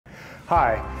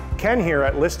Hi, Ken here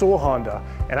at Listowel Honda,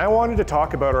 and I wanted to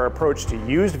talk about our approach to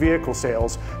used vehicle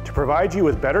sales to provide you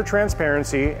with better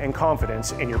transparency and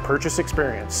confidence in your purchase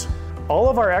experience. All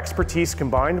of our expertise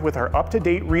combined with our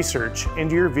up-to-date research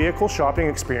into your vehicle shopping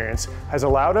experience has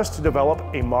allowed us to develop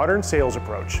a modern sales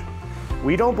approach.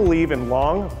 We don't believe in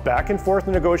long, back-and-forth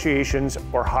negotiations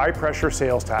or high-pressure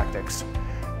sales tactics.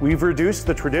 We've reduced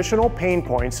the traditional pain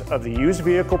points of the used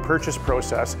vehicle purchase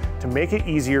process to make it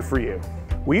easier for you.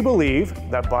 We believe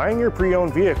that buying your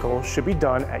pre-owned vehicle should be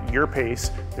done at your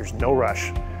pace. There's no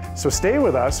rush. So stay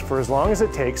with us for as long as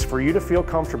it takes for you to feel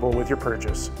comfortable with your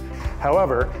purchase.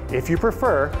 However, if you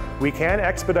prefer, we can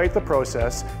expedite the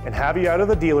process and have you out of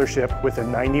the dealership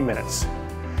within 90 minutes.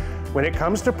 When it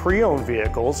comes to pre-owned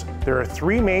vehicles, there are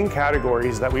three main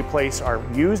categories that we place our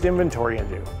used inventory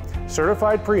into: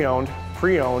 certified pre-owned,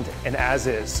 and as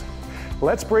is.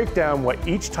 Let's break down what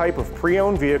each type of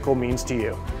pre-owned vehicle means to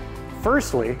you.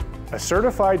 Firstly, a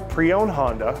certified pre-owned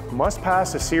Honda must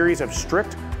pass a series of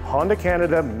strict Honda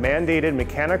Canada mandated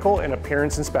mechanical and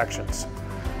appearance inspections.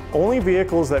 Only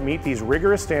vehicles that meet these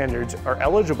rigorous standards are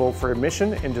eligible for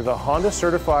admission into the Honda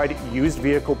Certified Used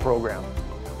Vehicle Program.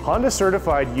 Honda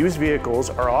Certified Used Vehicles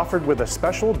are offered with a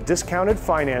special discounted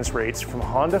finance rates from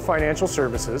Honda Financial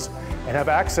Services and have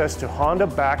access to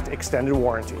Honda-backed extended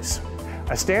warranties.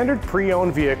 A standard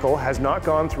pre-owned vehicle has not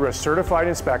gone through a certified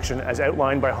inspection as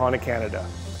outlined by Honda Canada,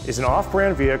 is an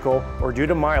off-brand vehicle, or due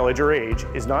to mileage or age,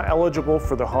 is not eligible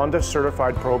for the Honda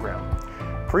Certified program.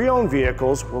 Pre-owned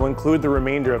vehicles will include the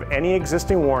remainder of any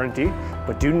existing warranty,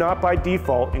 but do not by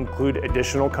default include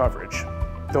additional coverage.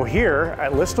 Though here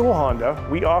at Listowel Honda,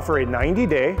 we offer a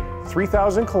 90-day,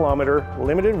 3,000-kilometer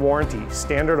limited warranty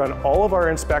standard on all of our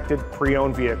inspected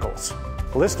pre-owned vehicles.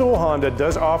 Listowel Honda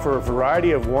does offer a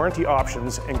variety of warranty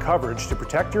options and coverage to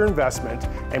protect your investment,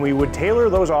 and we would tailor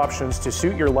those options to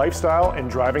suit your lifestyle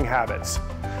and driving habits.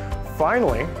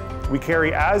 Finally, we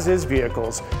carry as-is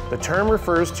vehicles. The term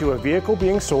refers to a vehicle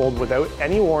being sold without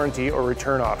any warranty or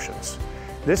return options.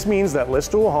 This means that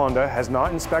Listowel Honda has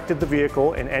not inspected the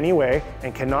vehicle in any way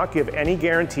and cannot give any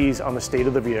guarantees on the state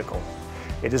of the vehicle.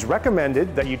 It is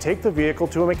recommended that you take the vehicle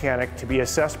to a mechanic to be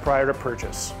assessed prior to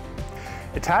purchase.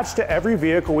 Attached to every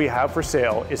vehicle we have for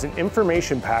sale is an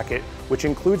information packet which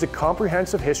includes a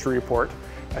comprehensive history report,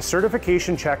 a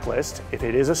certification checklist if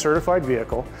it is a certified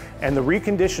vehicle, and the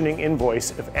reconditioning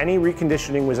invoice if any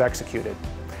reconditioning was executed.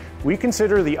 We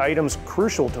consider the items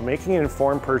crucial to making an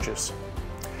informed purchase.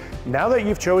 Now that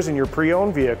you've chosen your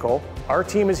pre-owned vehicle, our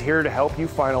team is here to help you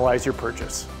finalize your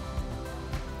purchase.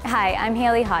 Hi, I'm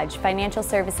Haley Hodge, Financial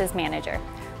Services Manager.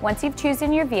 Once you've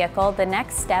chosen your vehicle, the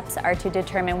next steps are to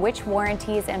determine which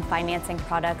warranties and financing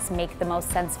products make the most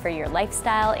sense for your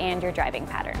lifestyle and your driving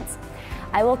patterns.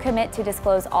 I will commit to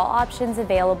disclose all options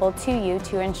available to you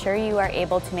to ensure you are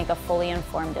able to make a fully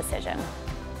informed decision.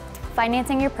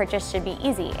 Financing your purchase should be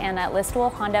easy, and at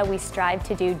Listowel Honda we strive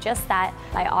to do just that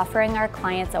by offering our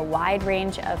clients a wide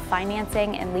range of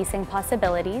financing and leasing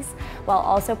possibilities, while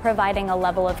also providing a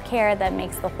level of care that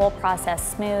makes the whole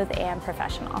process smooth and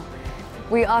professional.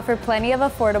 We offer plenty of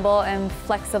affordable and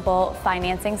flexible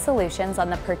financing solutions on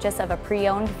the purchase of a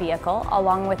pre-owned vehicle,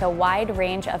 along with a wide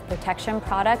range of protection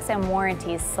products and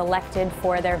warranties selected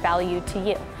for their value to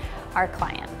you, our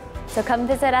client. So come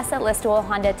visit us at Listowel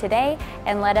Honda today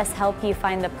and let us help you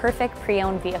find the perfect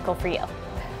pre-owned vehicle for you.